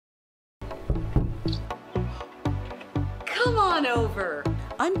on over.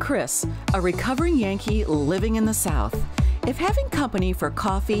 I'm Chris, a recovering Yankee living in the South. If having company for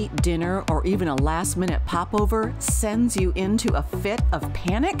coffee, dinner, or even a last-minute popover sends you into a fit of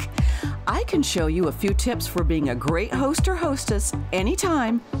panic, I can show you a few tips for being a great host or hostess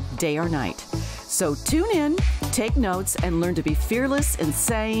anytime, day or night. So tune in, take notes, and learn to be fearless in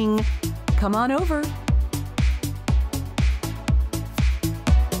saying, "Come on over."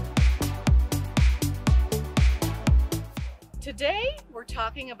 Today, we're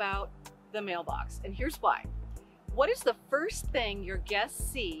talking about the mailbox, and here's why. What is the first thing your guests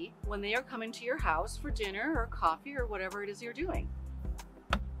see when they are coming to your house for dinner or coffee or whatever it is you're doing?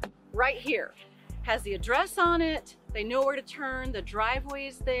 Right here. Has the address on it, they know where to turn, the driveway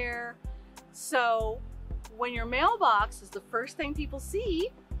is there. So when your mailbox is the first thing people see,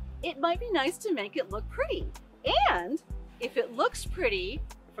 it might be nice to make it look pretty. And if it looks pretty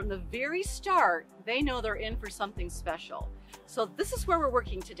from the very start, they know they're in for something special. So this is where we're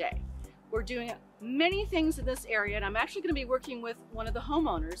working today. We're doing many things in this area, and I'm actually going to be working with one of the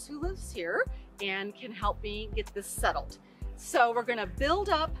homeowners who lives here and can help me get this settled. So we're going to build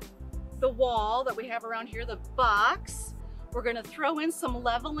up the wall that we have around here, the box. We're going to throw in some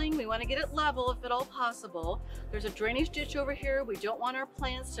leveling. We want to get it level if at all possible. There's a drainage ditch over here. We don't want our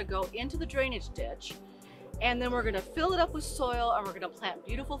plants to go into the drainage ditch. And then we're going to fill it up with soil, and we're going to plant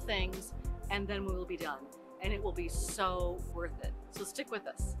beautiful things, and then we will be done. And it will be so worth it. So stick with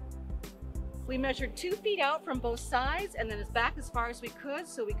us. We measured 2 feet out from both sides and then as back as far as we could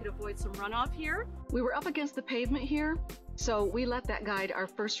so we could avoid some runoff here. We were up against the pavement here, so we let that guide our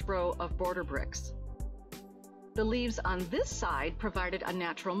first row of border bricks. The leaves on this side provided a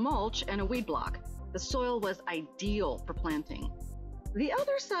natural mulch and a weed block. The soil was ideal for planting. The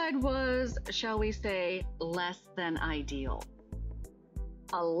other side was, shall we say, less than ideal.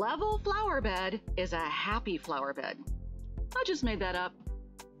 A level flower bed is a happy flower bed. I just made that up.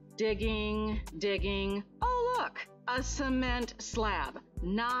 Digging, digging. Oh look, a cement slab,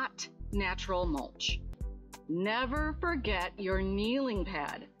 not natural mulch. Never forget your kneeling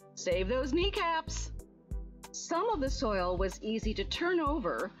pad. Save those kneecaps. Some of the soil was easy to turn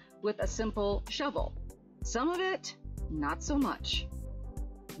over with a simple shovel. Some of it, not so much.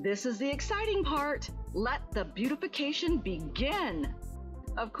 This is the exciting part. Let the beautification begin.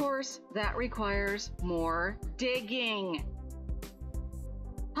 Of course, that requires more digging.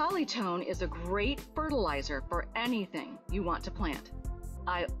 Polytone is a great fertilizer for anything you want to plant.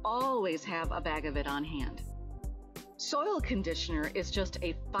 I always have a bag of it on hand. Soil conditioner is just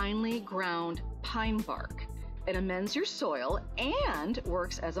a finely ground pine bark. It amends your soil and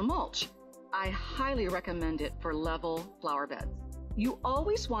works as a mulch. I highly recommend it for level flower beds. You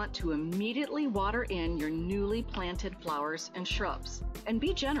always want to immediately water in your newly planted flowers and shrubs, and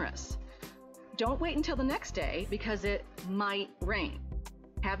be generous. Don't wait until the next day because it might rain.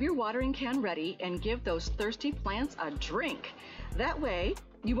 Have your watering can ready and give those thirsty plants a drink. That way,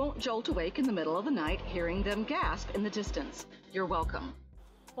 you won't jolt awake in the middle of the night hearing them gasp in the distance. You're welcome.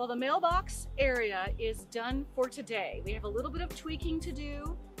 Well, the mailbox area is done for today. We have a little bit of tweaking to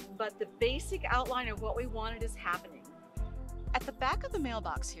do, but the basic outline of what we wanted is happening. At the back of the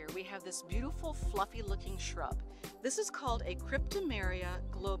mailbox here, we have this beautiful fluffy looking shrub. This is called a Cryptomeria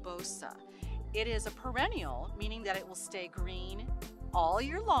globosa. It is a perennial, meaning that it will stay green all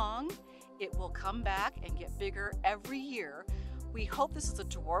year long. It will come back and get bigger every year. We hope this is a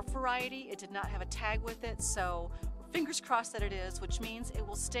dwarf variety. It did not have a tag with it, so fingers crossed that it is, which means it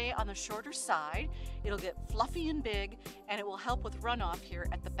will stay on the shorter side. It'll get fluffy and big, and it will help with runoff here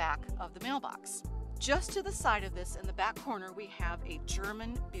at the back of the mailbox. Just to the side of this, in the back corner, we have a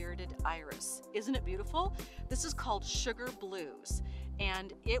German bearded iris. Isn't it beautiful? This is called Sugar Blues,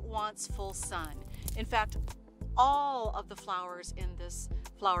 and it wants full sun. In fact, all of the flowers in this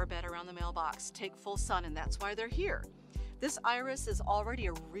flower bed around the mailbox take full sun, and that's why they're here. This iris is already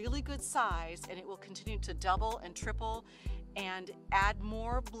a really good size, and it will continue to double and triple and add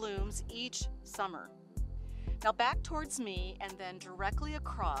more blooms each summer. Now back towards me and then directly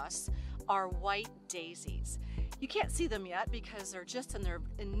across are white daisies. You can't see them yet because they're just in their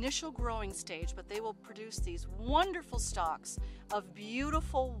initial growing stage, but they will produce these wonderful stalks of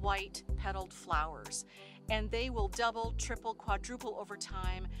beautiful white petaled flowers. And they will double, triple, quadruple over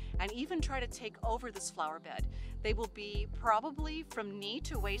time and even try to take over this flower bed. They will be probably from knee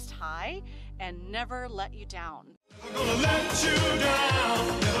to waist high and never let you down. Never gonna let you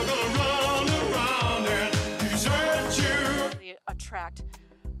down, never gonna run around and desert you. They attract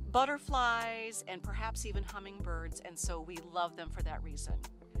butterflies and perhaps even hummingbirds, and so we love them for that reason.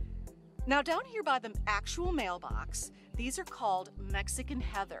 Now down here by the actual mailbox, these are called Mexican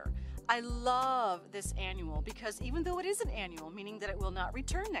heather. I love this annual because even though it is an annual, meaning that it will not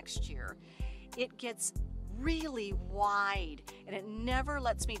return next year, it gets really wide and it never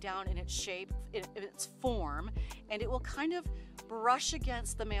lets me down in its shape, in its form, and it will kind of brush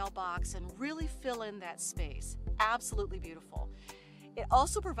against the mailbox and really fill in that space. Absolutely beautiful. It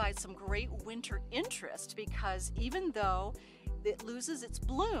also provides some great winter interest because even though it loses its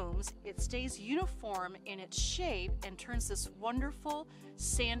blooms, it stays uniform in its shape and turns this wonderful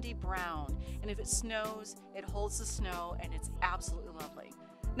sandy brown. And if it snows, it holds the snow and it's absolutely lovely.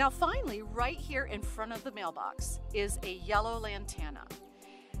 Now finally, right here in front of the mailbox is a yellow lantana.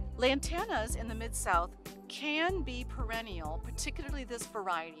 Lantanas in the Mid-South can be perennial, particularly this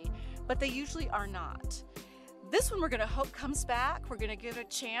variety, but they usually are not. This one we're going to hope comes back. We're going to give it a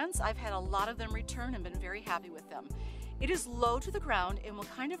chance. I've had a lot of them return and been very happy with them. It is low to the ground and will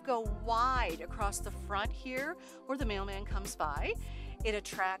kind of go wide across the front here where the mailman comes by. It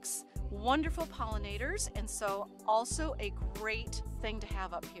attracts wonderful pollinators and so also a great thing to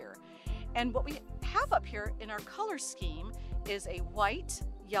have up here. And what we have up here in our color scheme is a white,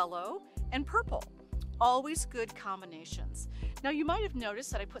 yellow, and purple. Always good combinations. Now you might have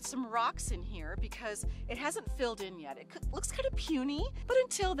noticed that I put some rocks in here because it hasn't filled in yet. It looks kind of puny, but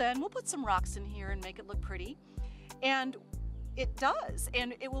until then we'll put some rocks in here and make it look pretty. And it does,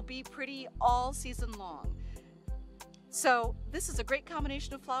 and it will be pretty all season long. So this is a great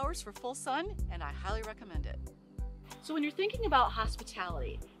combination of flowers for full sun, and I highly recommend it. So when you're thinking about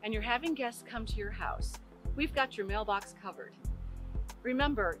hospitality and you're having guests come to your house, we've got your mailbox covered.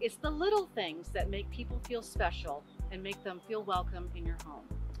 Remember, it's the little things that make people feel special and make them feel welcome in your home.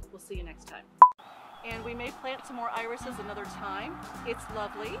 We'll see you next time. And we may plant some more irises another time. It's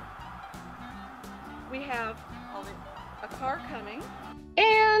lovely. We have a car coming.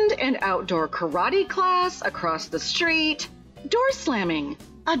 And an outdoor karate class across the street. Door slamming.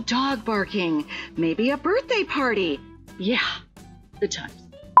 A dog barking. Maybe a birthday party. Yeah, the times.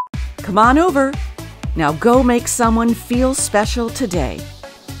 Come on over. Now go make someone feel special today.